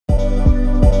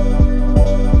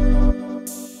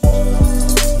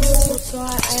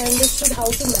understood how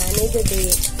to manage a day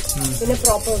in a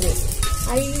proper way.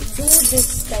 I do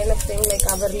this kind of thing, like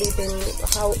hourly thing,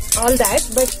 how all that,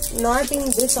 but not in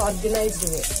this organized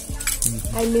way.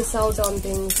 I miss out on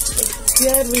things.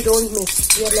 Here we don't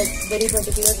miss. We are like very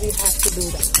particular. We have to do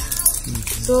that.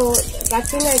 So that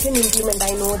thing I can implement.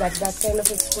 I know that kind of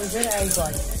exposure I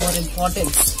got. More important.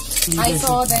 I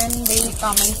saw them, they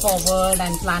coming forward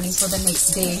and planning for the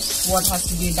next day, what has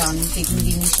to be done, taking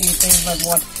the initiative, but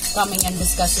what coming and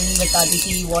discussing with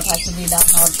Aditi, what has to be done,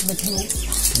 or with you,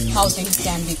 how things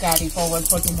can be carried forward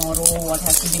for tomorrow, what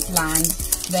has to be planned,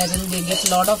 wherein they get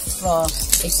a lot of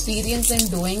experience in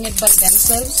doing it by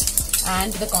themselves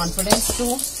and the confidence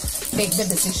to take the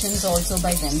decisions also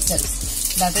by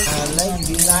themselves. That is like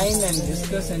design and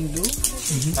discuss and do.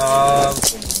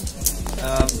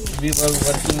 We were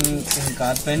working in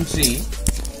carpentry,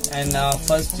 and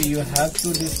first you have to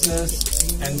discuss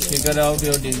and figure out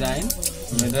your design,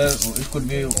 whether it could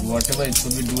be whatever, it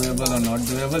could be doable or not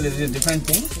doable. It is a different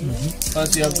thing.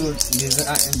 First you have to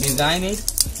design it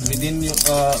within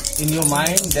in your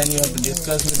mind, then you have to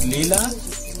discuss with Leela,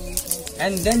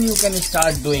 and then you can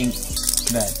start doing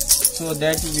that. So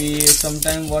that we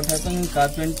sometimes what happens in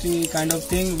carpentry kind of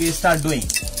thing, we start doing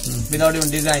without even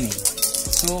designing.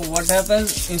 So what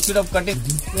happens, instead of cutting,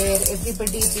 where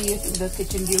everybody, be it the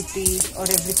kitchen duty or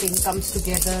everything comes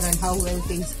together and how well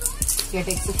things get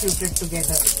executed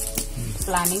together.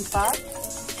 Planning part,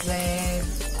 where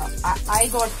I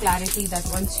got clarity that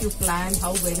once you plan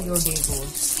how well your day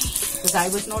goes, because I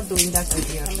was not doing that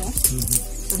earlier.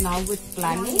 So now with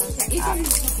planning,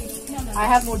 I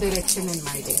have more direction in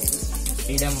my day.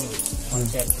 freedom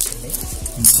concept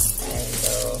and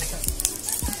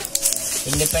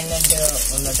independent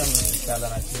ఉండటం చాలా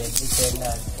నచ్చింది.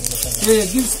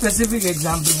 independent. Give specific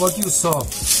example what you saw.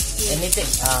 Anything,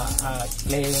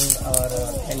 playing or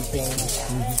helping,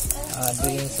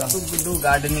 doing some. We do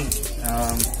gardening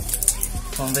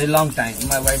from a very long time.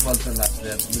 My wife also loves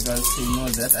that because she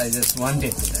knows that I just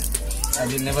wanted to that. I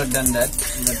did never done that,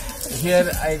 but here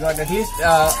I got at least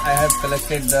I have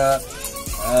collected the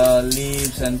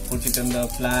leaves and put it in the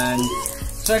plant.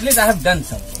 So at least I have done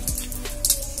something.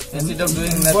 Instead of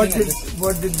doing nothing.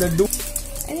 What did they do?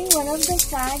 I think one of the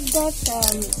fact that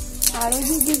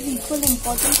Aarohi gives equal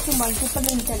importance to multiple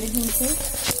intelligences,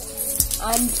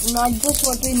 and not just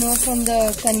what we know from the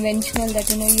conventional that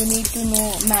you need to know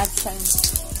math, science.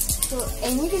 So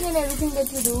anything and everything that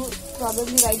you do,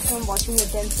 probably right from washing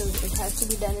utensils, it has to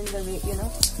be done in the way,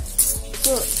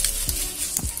 So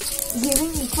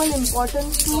giving equal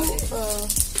importance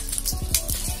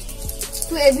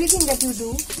to everything that you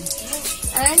do,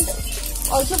 and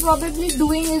also probably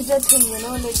doing is the thing,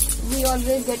 like we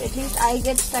always get, at least I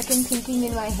get stuck in thinking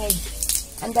in my head,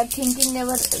 and that thinking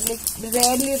never,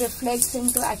 rarely reflects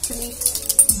into actually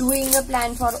doing a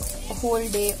plan for a whole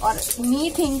day, or me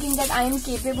thinking that I am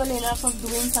capable enough of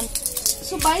doing something.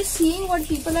 So by seeing what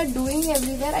people are doing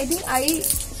everywhere, I think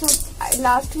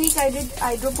last week I did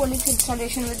hydroponics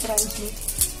installation with Ranjini.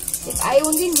 I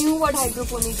only knew what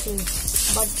hydroponics is,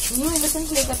 but knew in the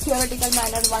sense like a theoretical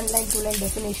manner, 1 line, 2 line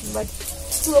definition, but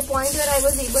to a point where I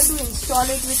was able to install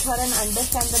it with her and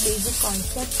understand the basic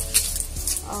concept.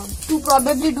 To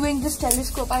probably doing this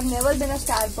telescope, I've never been a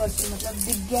star person. To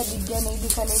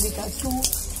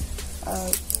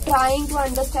trying to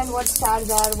understand what stars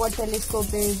are, what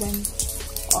telescope is, and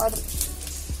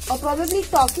or probably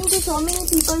talking to so many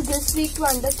people this week to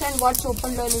understand what's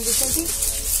open learning is. I think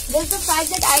there's the fact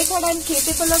that I thought I'm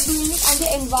capable of doing it, and the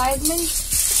environment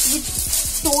which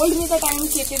told me that I'm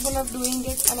capable of doing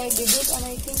it, and I did it, and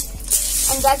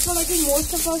that's what I think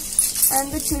most of us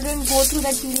and the children go through,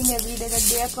 that feeling every day that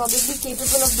they are probably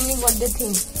capable of doing what they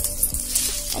think,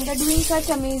 and they're doing such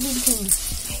amazing things.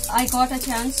 I got a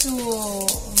chance to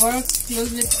work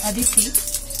close with Aditi,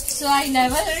 so I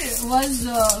never was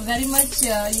very much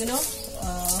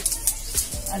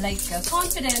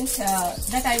confident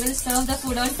that I will serve the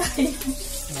food on time.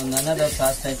 No, none of the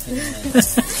fast type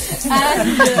things.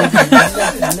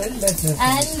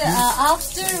 And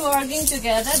after working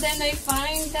together, then I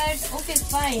find that okay,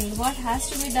 fine, what has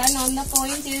to be done on the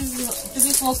point is to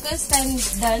be focused and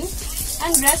done,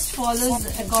 and rest follows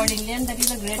accordingly, and that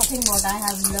is a great thing what I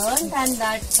have learned, and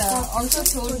that also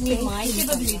showed me my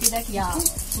capability that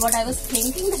what I was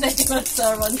thinking that I cannot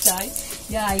serve on time,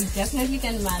 I definitely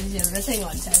can manage everything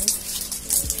on time.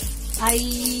 I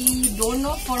don't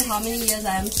know for how many years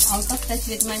I am out of touch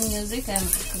with my music. I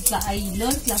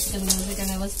learned classical music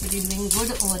and I was pretty doing good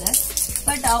over there.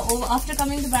 But after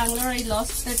coming to Bangalore, I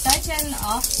lost the touch, and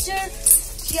after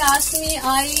she asked me,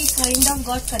 I kind of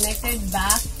got connected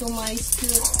back to my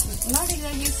skills, not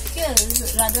exactly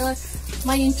skills, rather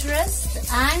my interest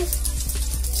and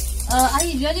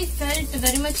I really felt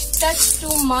very much touched to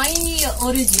my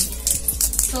origin.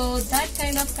 So that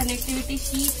kind of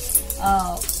connectivity,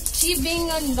 she being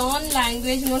a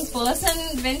non-language known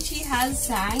person, when she has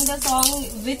sang the song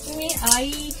with me,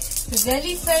 I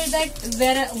really felt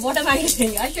that what am I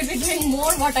doing? I should be doing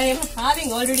more what I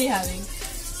am already having.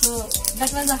 So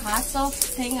that was a hats off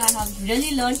thing I have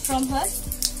really learned from her.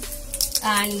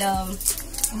 And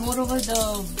moreover,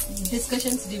 the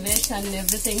discussions, debates and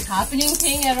everything happening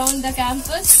thing around the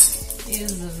campus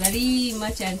is very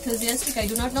much enthusiastic. I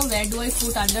do not know where do I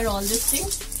put under all these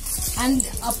things. And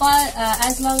apart,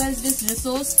 as long as this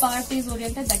resource part is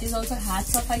oriented, that is also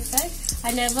hats off, I said.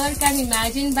 I never can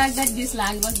imagine back that this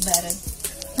land was barren.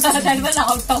 That was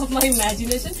out of my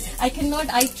imagination. I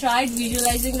tried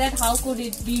visualizing that how could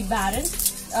it be barren,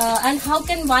 and how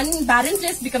can one barren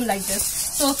place become like this.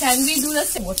 So can we do the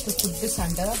same? What to put this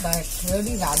under, but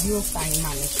really value of time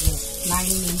management. 9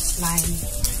 means 9,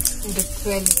 2 to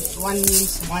 12, 1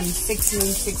 means 1, 6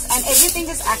 means 6, and everything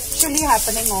is actually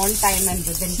happening on time and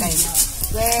within time.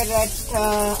 Where at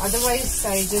otherwise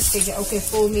I just figure, okay,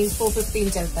 4 means 4:15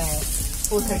 chalta hai,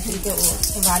 4:30 to.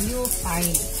 So value of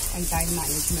time and time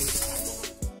management.